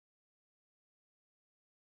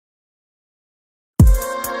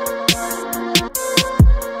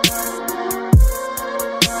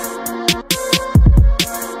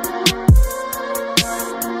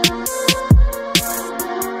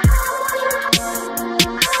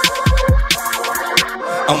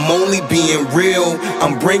I'm only being real,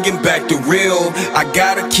 I'm bringing back the real. I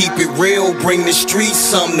gotta keep it real, bring the streets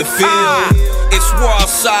something to feel. It's war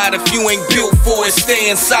outside, if you ain't built for it, stay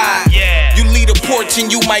inside. You leave a porch and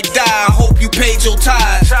you might die, I hope you paid your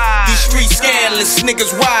tithes. These streets scandalous,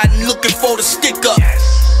 niggas riding, looking for the stick up.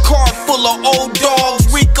 Car full of old dogs,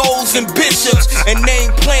 Ricos and Bishops. And they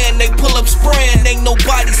ain't playing, they pull up spraying, ain't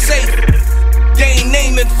nobody safe. They ain't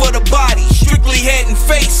aiming for the body, strictly head and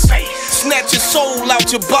face. Snatch your soul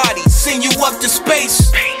out your body, send you up to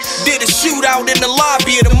space. Did a shootout in the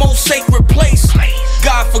lobby of the most sacred place.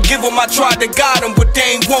 God forgive them, I tried to guide them, but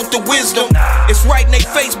they ain't want the wisdom. It's right in their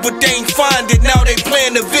face, but they ain't find it, now they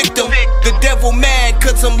playing the victim. The devil mad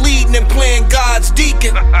cause I'm leading and playing God's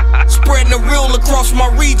deacon. Spreading the real across my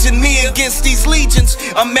region, me against these legions.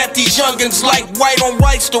 I'm at these youngins like white on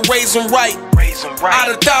rights to raise them right. Out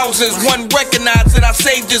of thousands, one recognized that I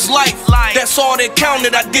saved his life. That's all that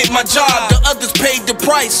counted, I did my job, the others paid the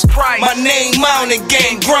price. My name mounted,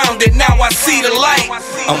 game grounded, now I see the light.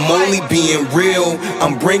 I'm only being real,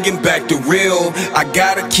 I'm bringing back the real. I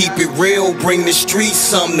gotta keep it real, bring the streets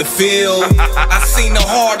something to feel. I seen the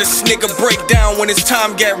hardest nigga break down when his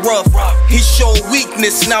time got rough. He showed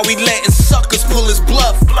weakness, now he letting suckers pull his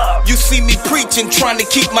bluff. You see me preaching, trying to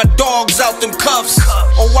keep my dogs out them cuffs.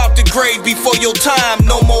 Or out the grave before your time,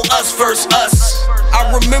 no more us versus us. I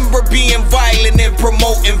remember being violent and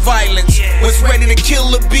promoting violence. Was ready to kill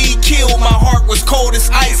or be killed, my heart was cold as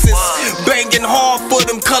ISIS. Banging hard for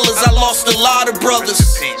them colors, I lost a lot of brothers.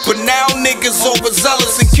 But now niggas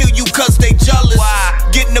overzealous and kill you cause they jealous.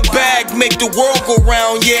 Getting the bag, make the world go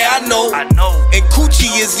round, yeah I know. And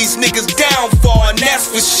Coochie is these niggas downfall, and that's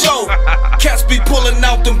for sure. Cats be pulling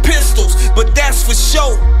out them pistols, but that's for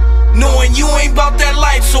sure. Knowing you ain't about that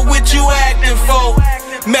life, so what you acting for?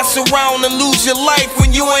 Mess around and lose your life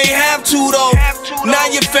when you ain't have to though. Now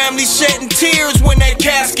your family shedding tears when that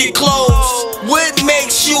casket closed. What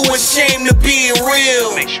makes you ashamed to be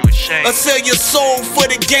real? Or sell your soul for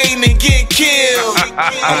the game and get killed?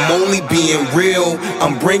 I'm only being real,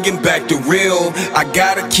 I'm bringing back the real. I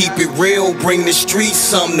gotta keep it real, bring the streets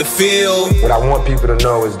something to feel. What I want people to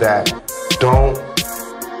know is that don't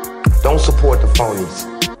support the phonies.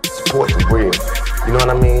 Support the real. You know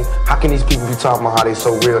what I mean? How can these people be talking about how they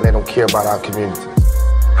so real and they don't care about our communities?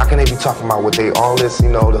 How can they be talking about what they, all this, you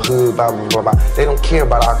know, the hood, blah, blah, blah, blah. They don't care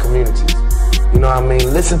about our communities. You know what I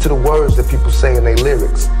mean? Listen to the words that people say in their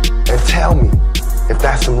lyrics and tell me if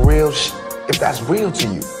that's some real if that's real to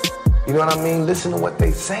you. You know what I mean? Listen to what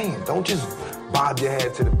they saying. Don't just bob your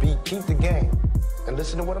head to the beat. Keep the game. And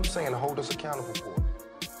listen to what I'm saying and hold us accountable for it.